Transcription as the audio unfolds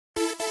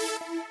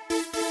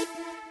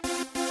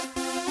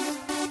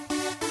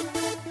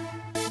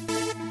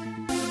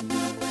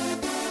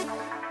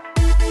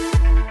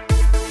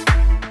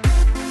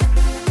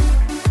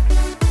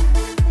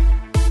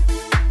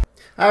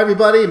Hi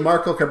everybody,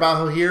 Marco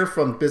Carbajo here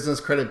from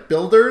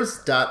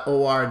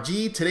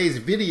businesscreditbuilders.org. Today's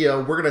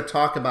video, we're going to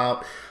talk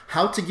about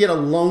how to get a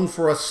loan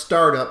for a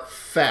startup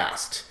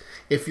fast.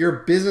 If your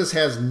business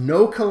has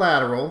no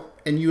collateral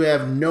and you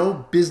have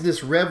no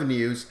business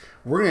revenues,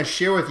 we're going to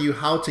share with you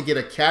how to get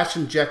a cash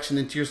injection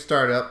into your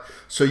startup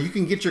so you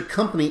can get your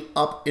company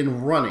up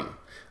and running.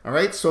 All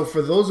right, so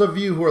for those of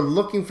you who are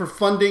looking for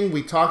funding,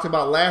 we talked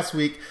about last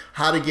week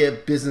how to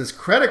get business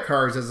credit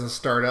cards as a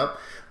startup.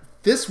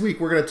 This week,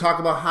 we're going to talk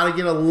about how to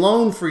get a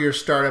loan for your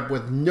startup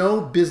with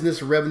no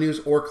business revenues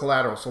or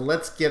collateral. So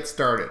let's get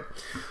started.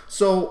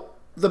 So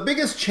the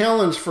biggest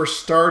challenge for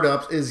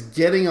startups is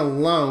getting a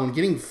loan,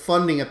 getting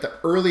funding at the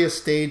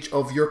earliest stage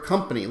of your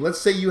company.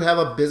 Let's say you have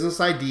a business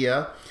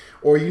idea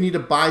or you need to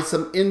buy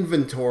some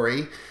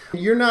inventory.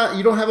 You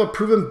don't have a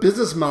proven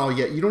business model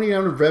yet. You don't even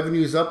have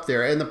revenues up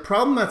there. And the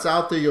problem that's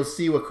out there, you'll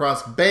see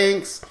across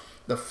banks,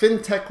 the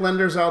fintech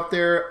lenders out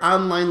there,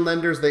 online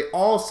lenders, they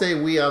all say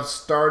we have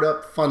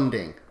startup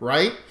funding,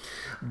 right?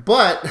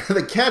 But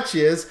the catch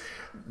is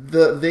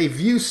they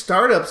view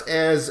startups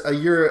as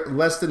you're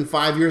less than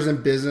 5 years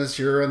in business,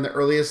 you're in the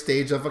earliest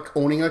stage of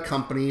owning a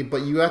company,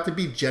 but you have to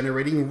be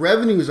generating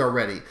revenues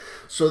already.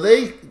 So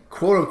they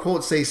quote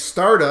unquote say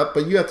startup,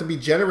 but you have to be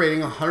generating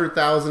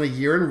 $100,000 a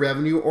year in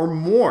revenue or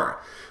more.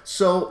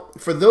 So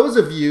for those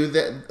of you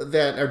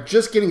that are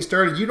just getting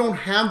started, you don't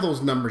have those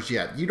numbers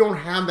yet. You don't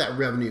have that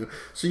revenue.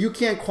 So you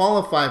can't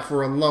qualify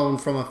for a loan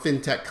from a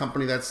fintech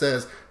company that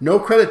says no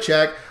credit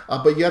check,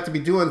 but you have to be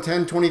doing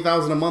 $10,000,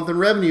 $20,000 a month in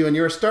revenue and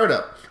you're a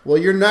startup. Well,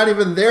 you're not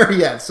even there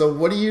yet. So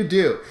what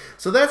do?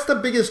 So that's the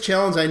biggest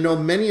challenge I know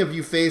many of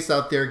you face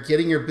out there,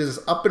 getting your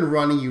business up and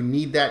running. You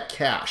need that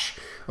cash.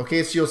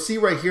 Okay, so you'll see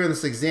right here in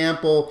this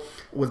example,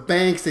 with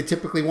banks, they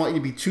typically want you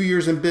to be 2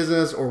 years in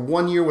business, or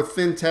 1 year with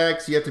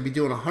fintechs. You have to be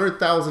doing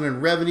 $100,000 in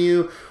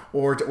revenue,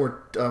 or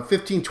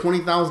 $15,000,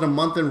 $20,000 a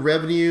month in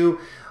revenue.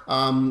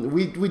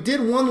 We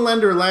did one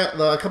lender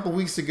a couple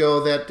weeks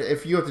ago that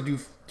if you have to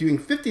doing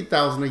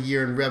 $50,000 a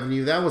year in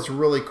revenue, that was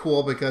really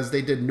cool because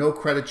they did no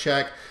credit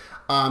check.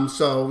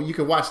 So you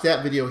can watch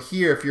that video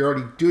here if you're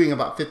already doing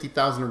about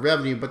 $50,000 in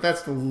revenue, but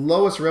that's the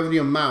lowest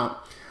revenue amount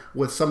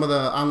with some of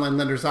the online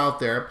lenders out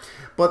there.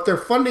 But their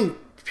funding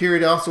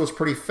period also is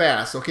pretty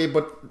fast, okay?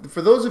 But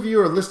for those of you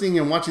who are listening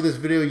and watching this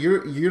video,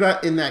 you're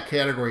not in that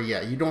category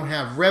yet. You don't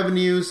have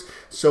revenues,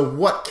 so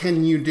what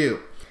can you do?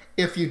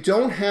 If you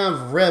don't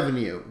have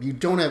revenue, you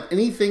don't have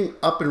anything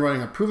up and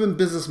running, a proven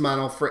business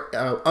model for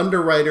an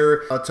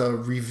underwriter to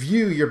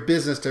review your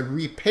business, to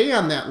repay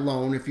on that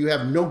loan, if you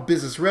have no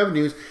business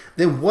revenues,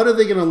 then what are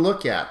they going to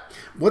look at?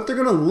 What they're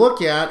going to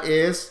look at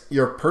is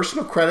your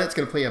personal credit. It's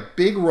going to play a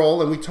big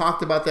role, and we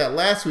talked about that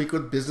last week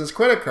with business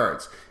credit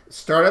cards.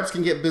 Startups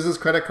can get business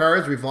credit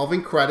cards,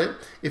 revolving credit,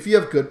 if you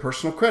have good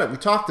personal credit. We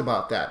talked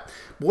about that.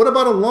 But what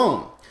about a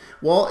loan?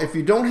 Well, if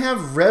you don't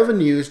have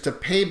revenues to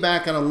pay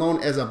back on a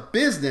loan as a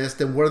business,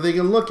 then what are they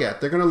going to look at?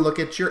 They're going to look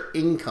at your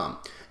income,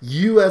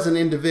 you as an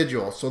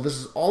individual. So this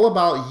is all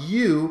about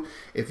you.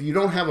 If you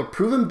don't have a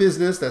proven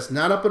business that's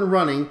not up and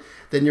running,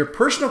 then your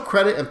personal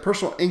credit and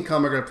personal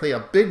income are going to play a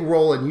big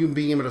role in you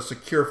being able to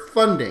secure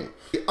funding.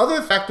 The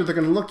other factor they're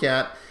going to look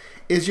at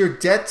is your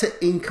debt to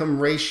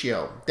income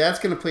ratio. That's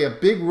going to play a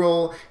big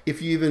role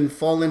if you even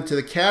fall into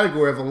the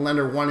category of a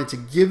lender wanting to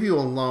give you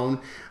a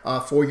loan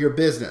for your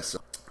business.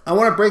 I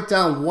want to break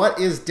down what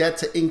is debt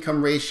to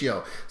income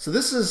ratio. So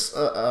this is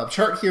a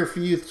chart here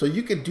for you so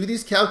you can do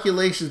these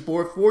calculations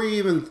before you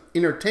even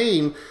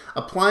entertain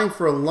applying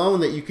for a loan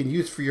that you can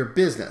use for your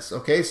business.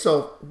 Okay,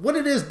 so what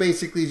it is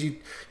basically is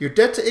your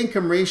debt to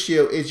income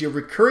ratio is your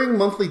recurring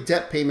monthly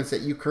debt payments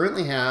that you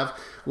currently have,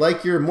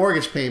 like your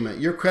mortgage payment,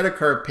 your credit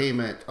card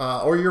payment,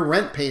 or your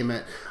rent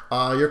payment,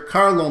 your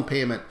car loan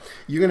payment.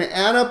 You're going to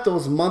add up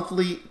those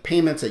monthly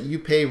payments that you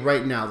pay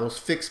right now, those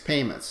fixed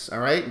payments, all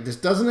right? This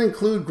doesn't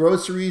include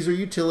groceries or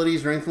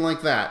utilities or anything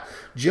like that,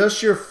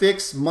 just your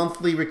fixed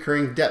monthly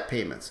recurring debt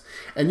payments.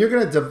 And you're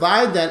going to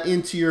divide that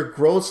into your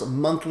gross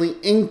monthly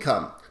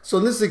income. So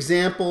in this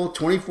example,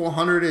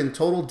 $2,400 in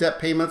total debt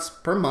payments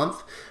per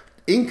month.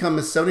 Income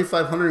is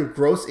 $7,500 in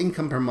gross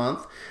income per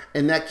month,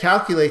 and that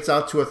calculates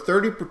out to a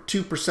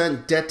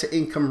 32% debt to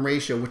income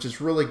ratio, which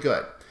is really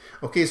good.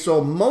 Okay,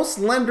 so most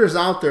lenders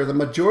out there, the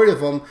majority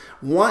of them,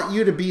 want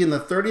you to be in the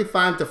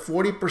 35 to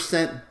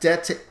 40%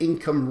 debt to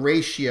income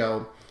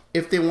ratio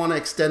if they want to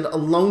extend a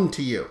loan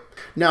to you.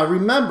 Now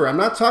remember, I'm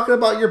not talking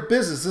about your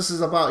business. This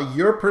is about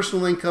your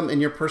personal income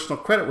and your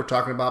personal credit we're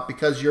talking about,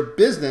 because your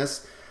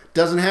business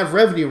doesn't have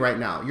revenue right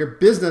now. Your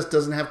business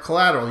doesn't have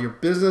collateral. Your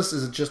business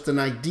is just an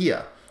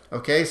idea.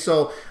 Okay,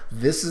 so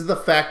this is the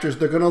factors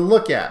they're going to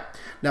look at.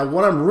 Now,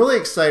 what I'm really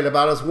excited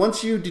about is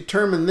once you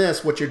determine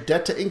this, what your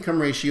debt to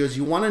income ratio is,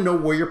 you want to know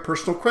where your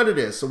personal credit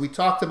is. So we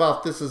talked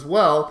about this as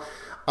well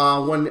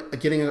when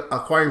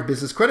acquiring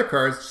business credit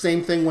cards.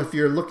 Same thing if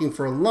you're looking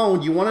for a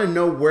loan, you want to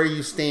know where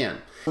you stand.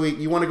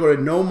 You want to go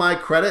to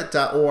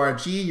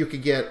knowmycredit.org. You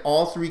could get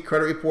all 3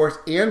 credit reports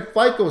and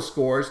FICO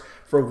scores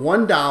for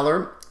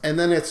 $1. and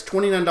then it's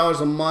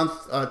 $29 a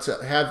month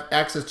to have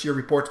access to your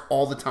reports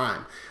all the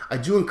time. I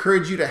do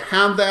encourage you to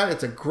have that.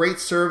 It's a great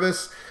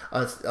service.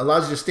 It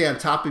allows you to stay on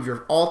top of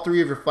all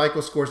three of your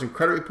FICO scores and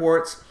credit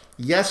reports.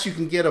 Yes, you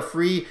can get a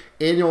free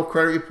annual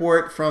credit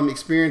report from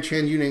Experian,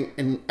 TransUnion,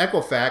 and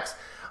Equifax,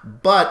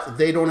 but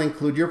they don't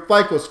include your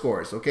FICO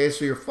scores. Okay,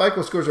 so your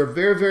FICO scores are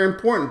very, very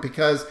important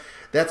because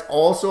that's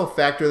also a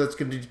factor that's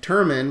going to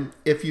determine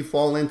if you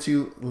fall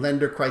into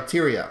lender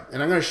criteria.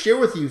 And I'm going to share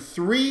with you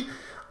three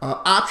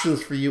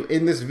options for you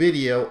in this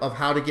video of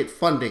how to get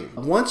funding.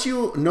 Once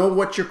you know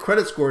what your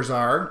credit scores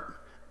are,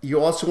 you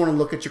also want to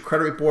look at your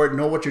credit report,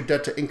 know what your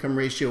debt to income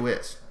ratio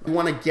is. You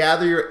want to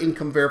gather your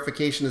income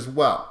verification as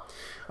well.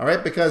 All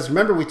right, because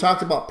remember we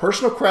talked about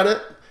personal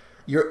credit,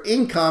 your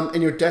income,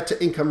 and your debt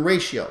to income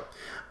ratio.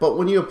 But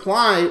when you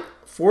apply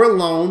for a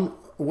loan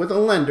with a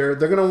lender,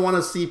 they're going to want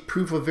to see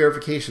proof of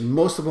verification.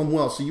 Most of them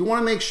will. So you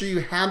want to make sure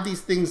you have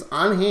these things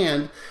on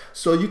hand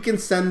so you can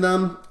send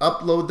them,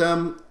 upload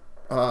them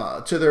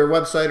to their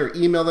website or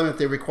email them if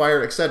they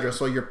require, etc.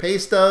 So your pay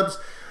stubs,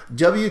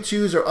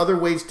 W-2s, or other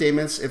wage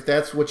statements, if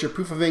that's what your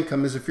proof of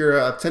income is. If you're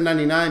a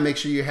 1099, make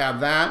sure you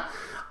have that.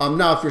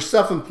 Now, if you're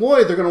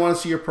self-employed, they're going to want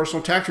to see your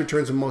personal tax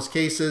returns in most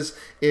cases.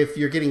 If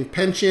you're getting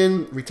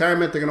pension,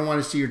 retirement, they're going to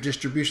want to see your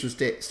distribution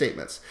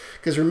statements.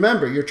 Because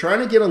remember, you're trying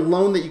to get a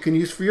loan that you can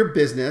use for your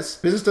business.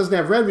 Business doesn't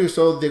have revenue,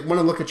 so they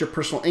want to look at your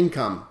personal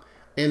income,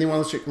 and they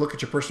want to look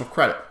at your personal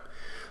credit.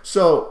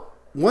 So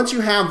once you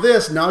have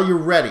this, now you're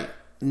ready.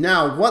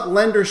 Now, what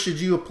lender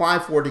should you apply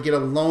for to get a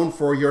loan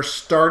for your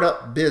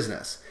startup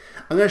business?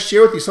 I'm going to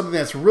share with you something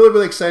that's really,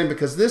 really exciting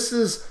because this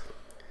is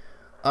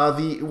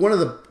one of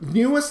the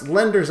newest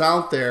lenders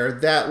out there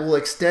that will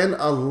extend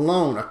a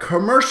loan, a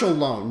commercial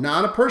loan,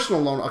 not a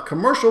personal loan, a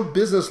commercial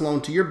business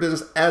loan to your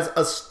business as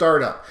a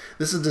startup.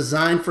 This is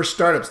designed for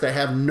startups that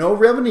have no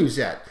revenues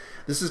yet.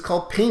 This is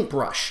called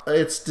Paintbrush.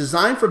 It's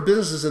designed for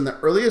businesses in the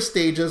earliest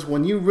stages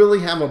when you really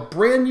have a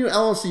brand new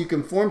LLC you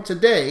can form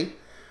today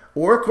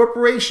or a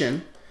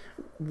corporation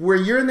where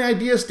you're in the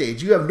idea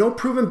stage. You have no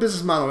proven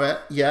business model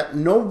yet,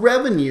 no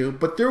revenue,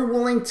 but they're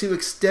willing to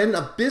extend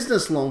a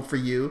business loan for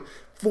you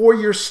for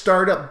your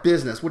startup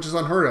business, which is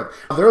unheard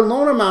of. Their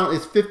loan amount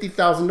is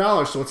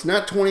 $50,000, so it's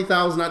not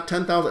 $20,000, not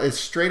 $10,000. It's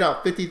straight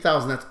out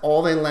 $50,000. That's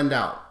all they lend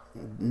out.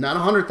 Not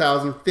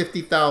 $100,000,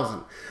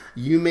 $50,000.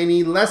 You may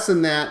need less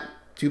than that.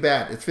 Too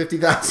bad. It's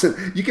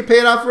 $50,000. You can pay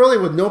it off early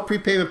with no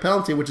prepayment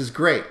penalty, which is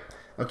great.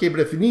 Okay, but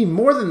if you need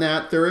more than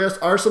that, there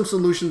are some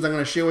solutions I'm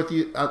going to share with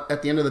you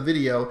at the end of the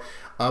video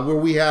where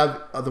we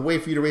have the way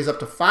for you to raise up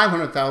to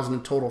 $500,000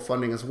 in total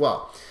funding as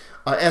well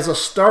as a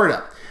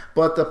startup.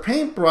 But the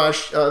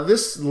Paintbrush,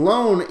 this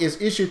loan is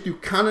issued through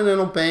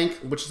Continental Bank,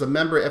 which is a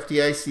member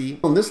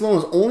FDIC. And this loan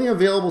is only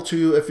available to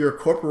you if you're a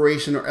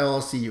corporation or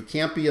LLC. You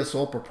can't be a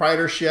sole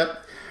proprietorship,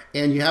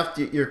 and you have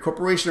to, your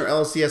corporation or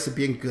LLC has to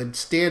be in good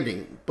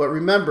standing. But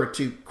remember,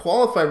 to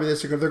qualify for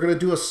this, they're going to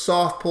do a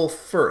soft pull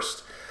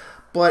first.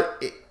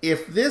 But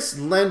if this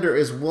lender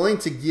is willing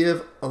to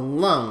give a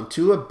loan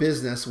to a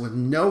business with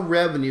no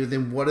revenue,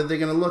 then what are they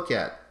going to look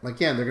at?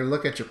 Again, they're going to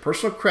look at your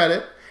personal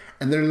credit,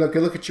 and they're going to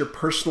look at your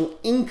personal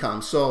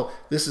income. So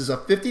this is a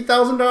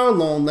 $50,000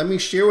 loan. Let me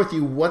share with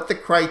you what the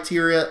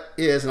criteria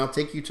is, and I'll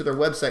take you to their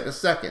website in a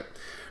second.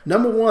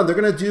 Number one, they're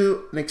going to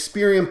do an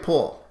Experian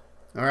pull,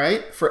 all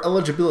right, for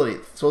eligibility.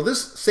 So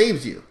this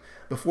saves you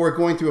before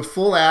going through a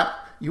full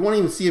app. You won't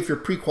even see if you're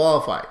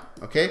pre-qualified,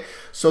 okay?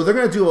 So they're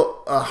going to do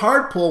a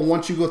hard pull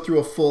once you go through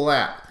a full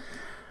app.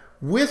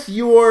 With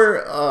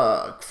your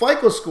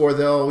FICO score,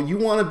 though, you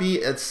want to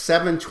be at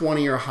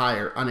 720 or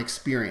higher on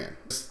Experian.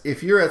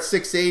 If you're at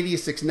 680,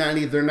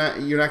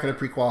 690, you're not going to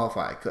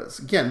pre-qualify because,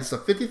 again, this is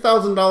a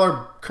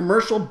 $50,000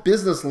 commercial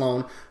business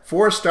loan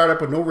for a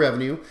startup with no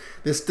revenue.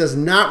 This does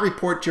not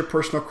report your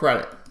personal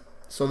credit.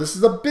 So this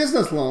is a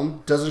business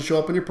loan, doesn't show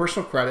up in your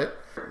personal credit.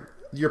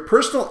 Your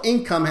personal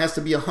income has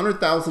to be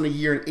 $100,000 a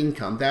year in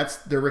income. That's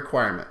their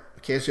requirement.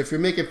 Okay, so if you're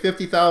making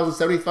 $50,000,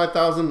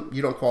 $75,000,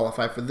 you don't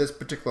qualify for this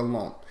particular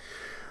loan.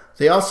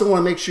 They also want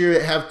to make sure you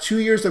have 2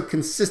 years of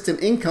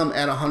consistent income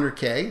at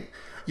 $100K.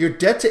 Your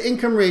debt to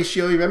income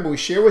ratio, remember we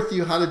share with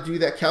you how to do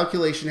that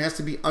calculation, has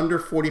to be under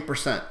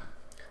 40%.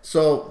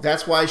 So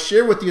that's why I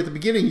share with you at the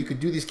beginning, you could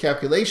do these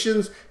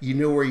calculations, you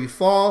know where you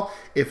fall.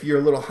 If you're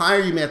a little higher,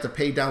 you may have to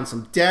pay down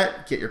some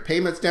debt, get your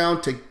payments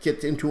down to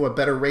get into a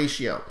better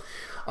ratio.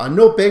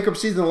 No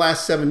bankruptcies in the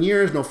last 7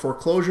 years, no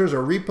foreclosures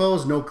or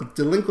repos, no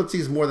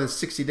delinquencies more than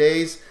 60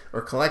 days, or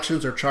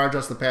collections or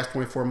charge-offs in the past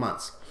 24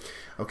 months.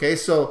 Okay,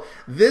 so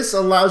this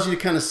allows you to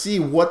kind of see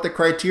what the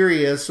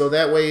criteria is, so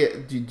that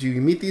way, do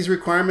you meet these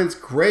requirements?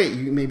 Great,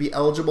 you may be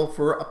eligible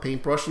for a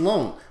Paintbrush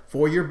loan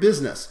for your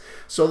business.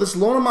 So this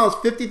loan amount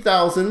is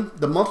 $50,000.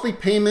 The monthly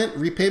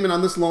repayment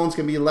on this loan is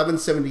going to be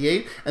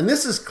 $1178, and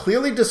this is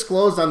clearly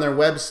disclosed on their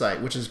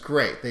website, which is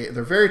great.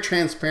 They're very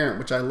transparent,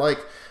 which I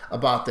like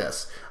about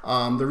this.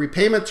 The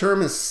repayment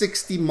term is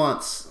 60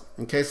 months.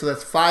 Okay, so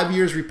that's 5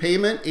 years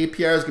repayment.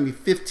 APR is going to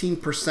be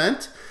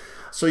 15%.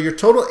 So your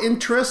total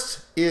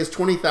interest is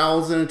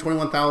 $20,000 and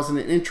 $21,000 in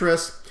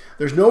interest.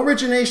 There's no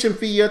origination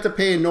fee you have to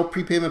pay and no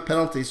prepayment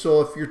penalty.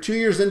 So if you're 2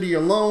 years into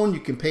your loan, you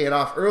can pay it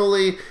off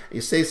early.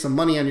 You save some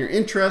money on your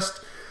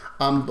interest.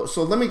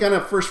 So let me kind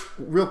of first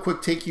real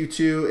quick take you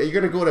to, you're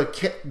going to go to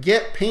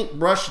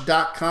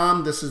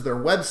getpaintbrush.com. This is their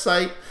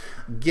website,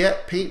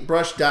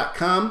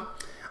 getpaintbrush.com.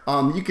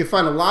 You can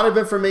find a lot of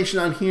information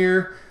on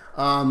here.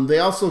 They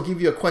also give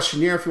you a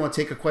questionnaire. If you want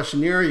to take a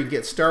questionnaire, you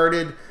get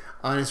started.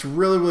 And it's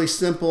really, really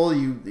simple.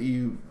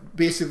 You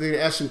basically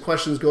ask some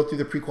questions, go through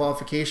the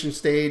pre-qualification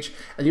stage,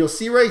 and you'll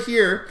see right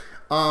here,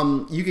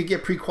 you could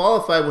get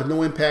pre-qualified with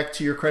no impact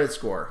to your credit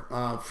score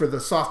for the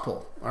soft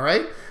pull. All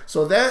right,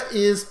 so that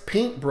is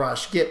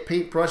Paintbrush,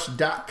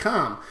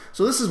 getpaintbrush.com.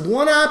 So this is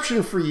one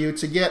option for you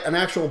to get an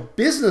actual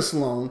business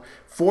loan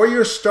for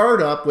your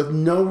startup with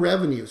no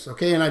revenues.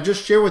 Okay, and I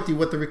just share with you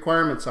what the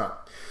requirements are.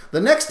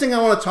 The next thing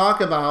I want to talk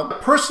about, a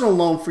personal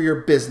loan for your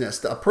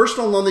business, a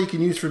personal loan that you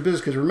can use for business,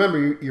 because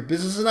remember, your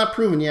business is not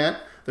proven yet.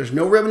 There's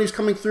no revenues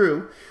coming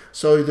through.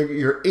 So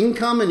your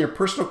income and your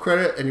personal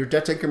credit and your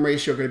debt to income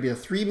ratio are going to be the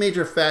three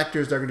major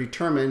factors that are going to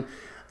determine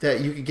that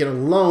you can get a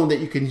loan that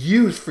you can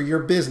use for your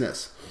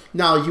business.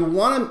 Now, you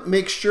want to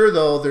make sure,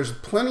 though, there's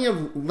plenty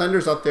of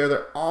lenders out there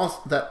that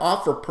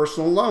offer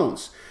personal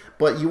loans.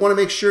 But you want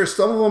to make sure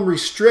some of them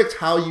restrict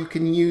how you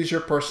can use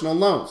your personal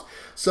loans.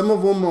 Some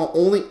of them will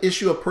only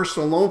issue a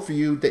personal loan for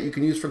you that you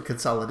can use for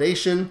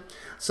consolidation.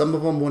 Some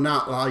of them will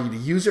not allow you to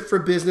use it for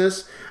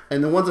business.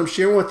 And the ones I'm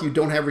sharing with you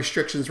don't have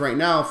restrictions right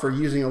now for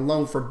using a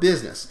loan for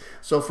business.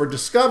 So for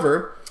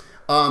Discover,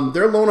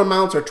 their loan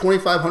amounts are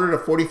 $2,500 to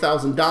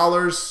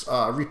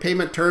 $40,000.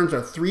 Repayment terms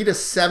are 3 to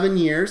 7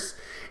 years.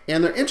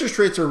 And their interest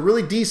rates are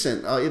really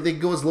decent. They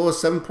go as low as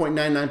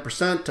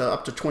 7.99% to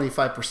up to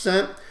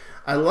 25%.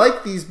 I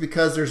like these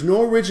because there's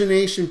no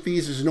origination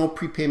fees, there's no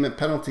prepayment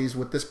penalties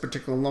with this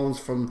particular loans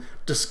from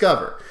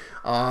Discover.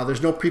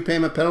 There's no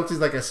prepayment penalties,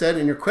 like I said,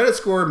 and your credit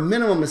score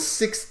minimum is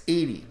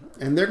 680.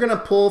 And they're going to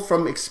pull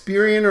from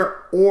Experian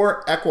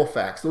or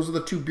Equifax. Those are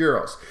the two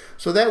bureaus.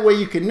 So that way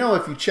you can know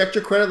if you checked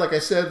your credit, like I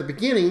said at the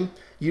beginning,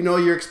 you know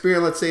your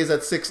Experian, let's say, is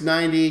at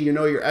 690. You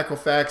know your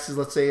Equifax is,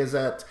 let's say, is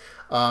at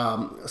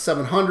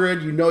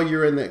 700. You know you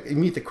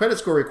meet the credit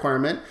score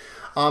requirement.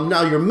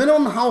 Now, your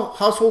minimum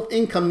household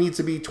income needs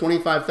to be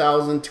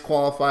 $25,000 to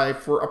qualify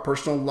for a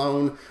personal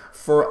loan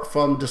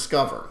from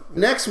Discover.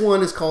 Next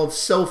one is called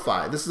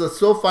SoFi. This is a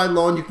SoFi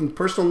loan,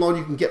 personal loan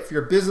you can get for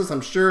your business.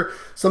 I'm sure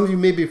some of you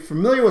may be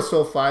familiar with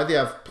SoFi. They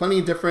have plenty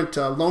of different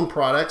loan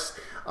products,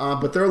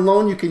 but their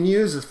loan you can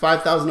use is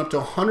 $5,000 up to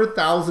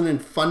 $100,000 in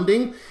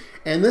funding.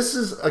 And this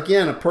is,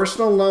 again, a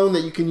personal loan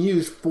that you can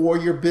use for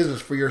your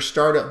business, for your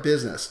startup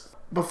business.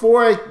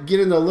 Before I get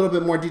into a little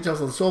bit more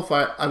details on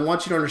SoFi, I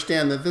want you to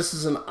understand that this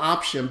is an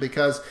option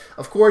because,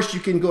 of course,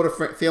 you can go to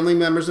family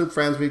members and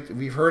friends.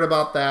 We've heard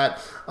about that,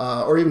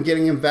 or even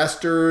getting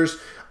investors,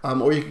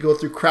 or you can go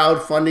through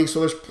crowdfunding. So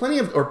there's plenty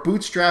of, or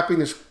bootstrapping,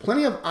 there's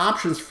plenty of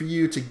options for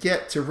you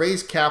to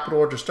raise capital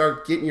or to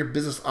start getting your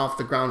business off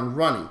the ground and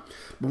running.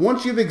 But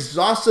once you've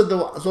exhausted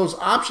those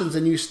options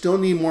and you still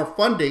need more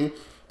funding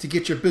to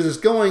get your business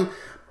going,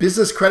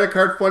 business credit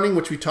card funding,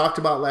 which we talked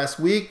about last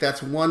week,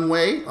 that's one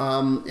way.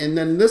 And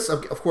then this,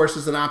 of course,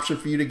 is an option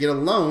for you to get a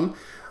loan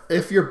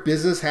if your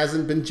business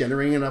hasn't been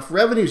generating enough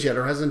revenues yet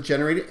or hasn't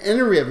generated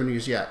any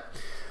revenues yet.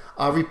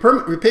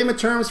 Repayment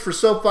terms for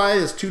SoFi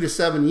is 2 to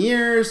 7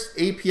 years.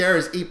 APR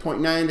is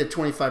 8.9 to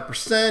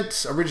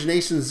 25%.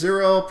 Origination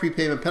 0.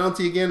 Prepayment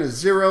penalty again is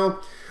 0.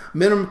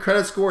 Minimum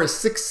credit score is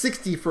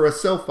 660 for a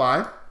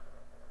SoFi.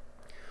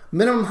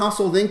 Minimum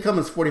household income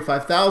is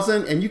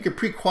 $45,000, and you can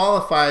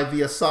pre-qualify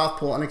via soft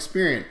pull on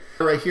Experian.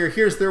 Right here,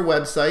 here's their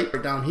website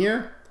right down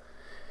here,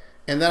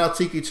 and that'll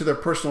take you to their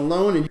personal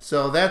loan. And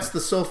so that's the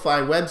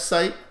SoFi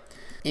website,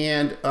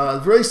 and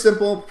really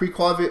simple,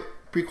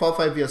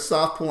 pre-qualify via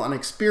soft pull on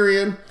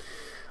Experian.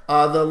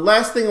 The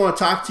last thing I want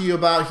to talk to you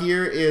about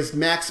here is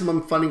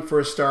maximum funding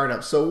for a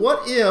startup. So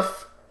what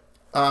if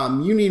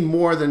you need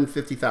more than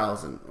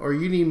 $50,000, or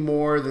you need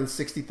more than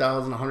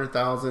 $60,000,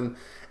 $100,000,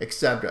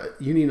 etc.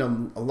 You need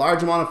a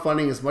large amount of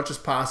funding, as much as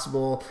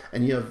possible,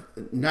 and you have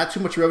not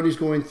too much revenues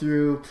going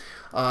through.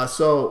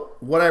 So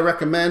what I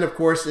recommend, of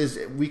course, is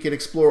we can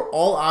explore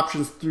all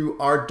options through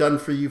our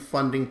done-for-you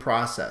funding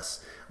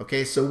process.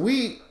 Okay, so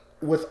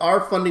with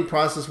our funding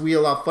process, we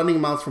allow funding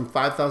amounts from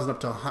 $5,000 up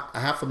to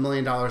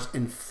 $500,000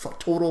 in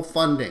total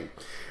funding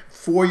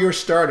for your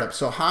startup.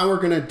 So how we're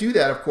going to do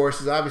that, of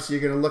course, is obviously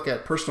you're going to look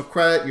at personal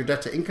credit, your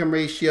debt to income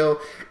ratio,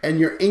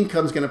 and your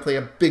income is going to play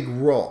a big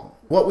role.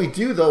 What we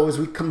do, though, is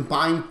we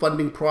combine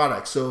funding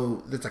products.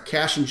 So it's a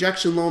cash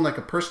injection loan, like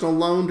a personal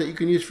loan that you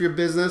can use for your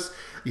business.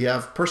 You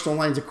have personal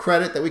lines of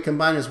credit that we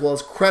combine, as well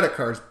as credit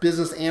cards,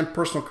 business and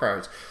personal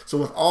cards. So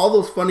with all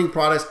those funding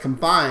products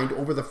combined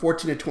over the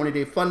 14 to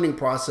 20-day funding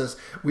process,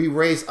 we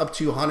raise up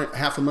to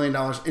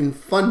 $500,000 in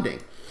funding.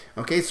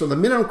 Okay, so the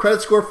minimum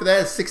credit score for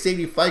that is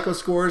 680 FICO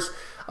scores.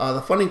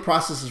 The funding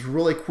process is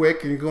really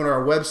quick. You can go to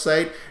our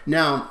website.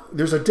 Now,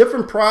 there's a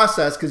different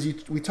process because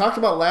we talked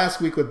about last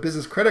week with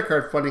business credit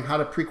card funding, how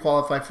to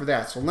pre-qualify for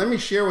that. So let me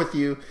share with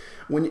you,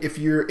 if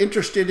you're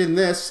interested in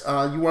this,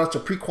 you want us to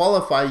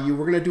pre-qualify you,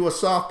 we're going to do a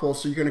soft pull.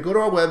 So you're going to go to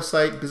our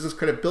website,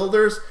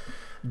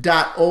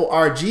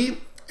 businesscreditbuilders.org,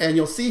 and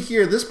you'll see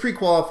here, this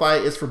pre-qualify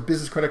is for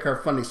business credit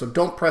card funding. So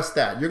don't press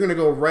that. You're going to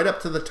go right up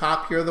to the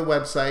top here of the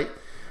website.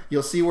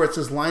 You'll see where it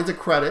says lines of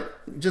credit.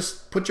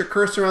 Just put your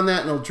cursor on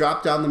that and it'll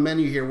drop down the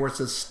menu here where it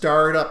says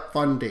startup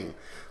funding.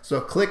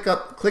 So click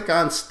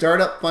on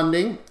startup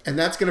funding, and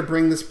that's going to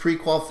bring this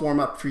pre-qual form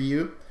up for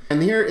you.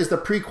 And here is the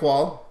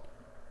pre-qual.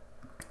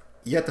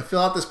 You have to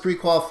fill out this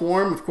pre-qual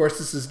form. Of course,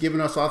 this is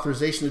giving us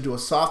authorization to do a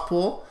soft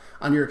pull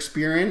on your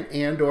Experian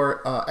and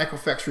or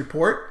Equifax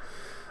report.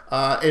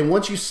 And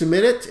once you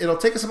submit it, it'll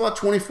take us about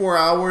 24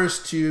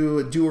 hours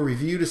to do a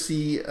review to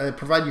see,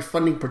 provide you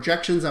funding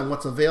projections on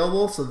what's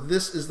available. So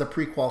this is the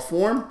pre-qual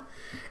form.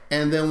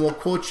 And then we'll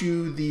quote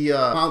you the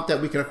amount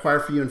that we can acquire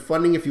for you in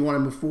funding. If you want to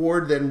move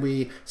forward, then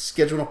we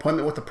schedule an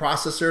appointment with the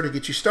processor to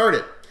get you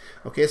started.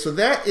 Okay, so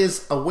that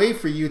is a way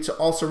for you to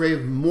also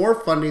raise more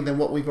funding than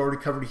what we've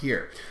already covered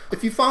here.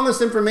 If you found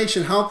this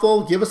information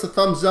helpful, give us a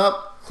thumbs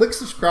up. Click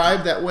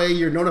subscribe, that way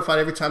you're notified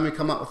every time we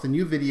come out with a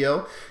new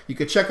video. You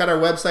can check out our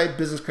website,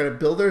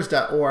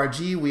 businesscreditbuilders.org.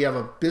 We have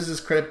a business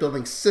credit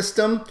building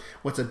system,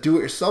 what's a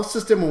do-it-yourself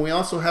system, and we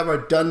also have our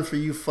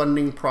done-for-you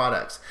funding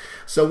products.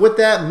 So with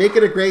that, make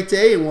it a great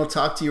day, and we'll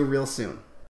talk to you real soon.